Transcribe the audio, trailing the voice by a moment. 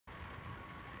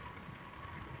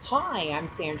Hi, I'm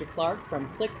Sandra Clarke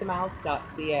from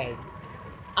clickthemouse.ca.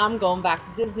 I'm going back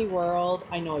to Disney World.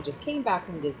 I know I just came back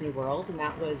from Disney World, and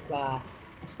that was a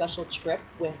special trip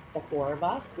with the four of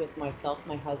us, with myself,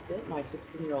 my husband, my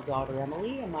 16-year-old daughter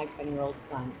Emily, and my 10-year-old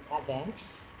son Evan.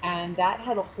 And that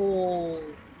had a whole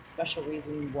special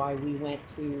reason why we went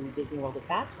to Disney World at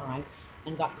that time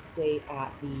and got to stay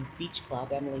at the Beach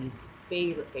Club, Emily's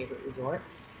favorite resort.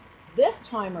 This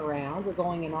time around, we're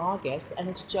going in August, and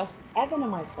it's just Evan and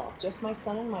myself, just my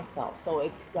son and myself. So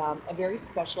it's a very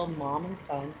special mom and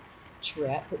son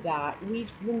trip that we've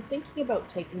been thinking about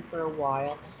taking for a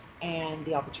while, and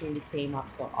the opportunity came up,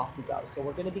 so off we go. So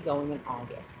we're going to be going in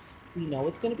August. We know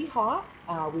it's going to be hot.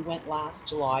 We went last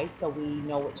July, so we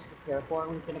know what to prepare for.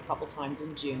 We've been a couple times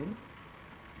in June.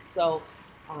 So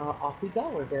off we go.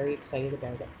 We're very excited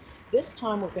about it. This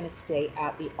time we're going to stay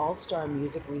at the All-Star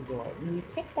Music Resort. And we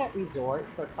picked that resort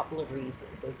for a couple of reasons.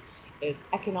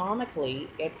 Economically,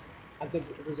 it's a good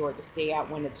resort to stay at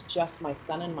when it's just my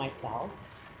son and myself,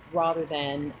 rather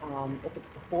than if it's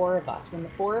the four of us. When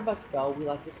the four of us go, we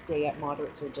like to stay at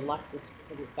moderates or deluxes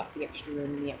because it's got the extra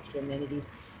room and the extra amenities,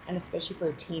 and especially for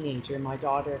a teenager. My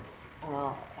daughter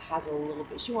has a little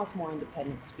bit, she wants more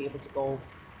independence to be able to go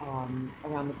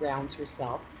around the grounds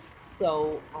herself.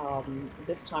 So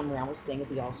this time around, we're staying at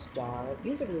the All-Star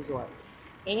Music Resort.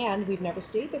 And we've never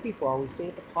stayed there before. We stayed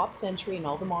at the Pop Century and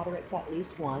all the moderates at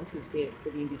least once. We've stayed at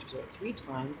Caribbean Beach Resort 3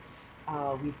 times.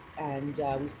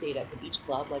 We've stayed at the Beach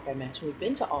Club, like I mentioned. We've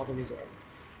been to all the resorts.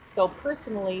 So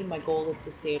personally, my goal is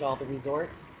to stay at all the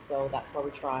resorts. So that's why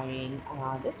we're trying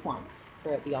this one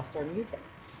for the All-Star Music.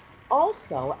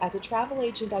 Also, as a travel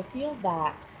agent, I feel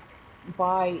that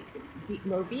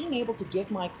being able to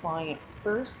give my clients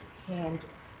first-hand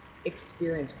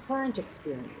experience, current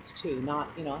experience too, not,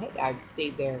 hey, I've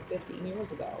stayed there 15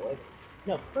 years ago.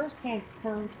 No, first-hand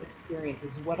current experience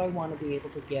is what I want to be able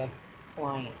to give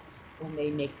clients when they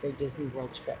make their Disney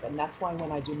World trip. And that's why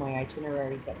when I do my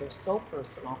itineraries, that they're so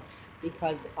personal,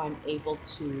 because I'm able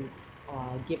to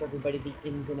give everybody the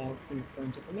ins and outs and the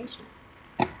current information.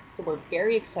 So we're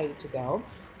very excited to go.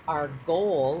 Our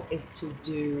goal is to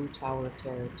do Tower of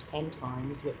Terror 10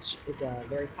 times, which is a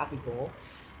very happy goal.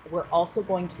 We're also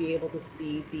going to be able to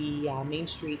see the Main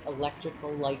Street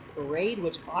Electrical Light Parade,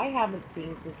 which I haven't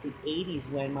seen since the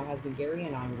 80s when my husband Gary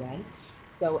and I went.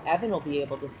 So Evan will be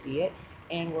able to see it.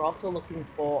 And we're also looking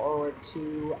forward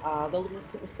to the little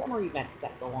summer events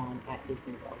that go on at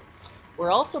Disney World.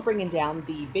 We're also bringing down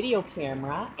the video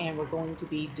camera, and we're going to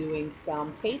be doing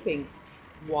some tapings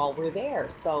while we're there.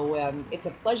 So it's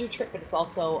a pleasure trip, but it's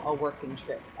also a working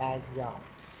trip as well.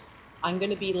 I'm going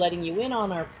to be letting you in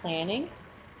on our planning.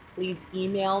 Please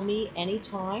email me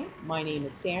anytime. My name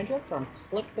is Sandra from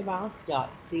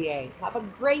clickthemouse.ca. Have a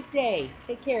great day.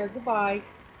 Take care. Goodbye.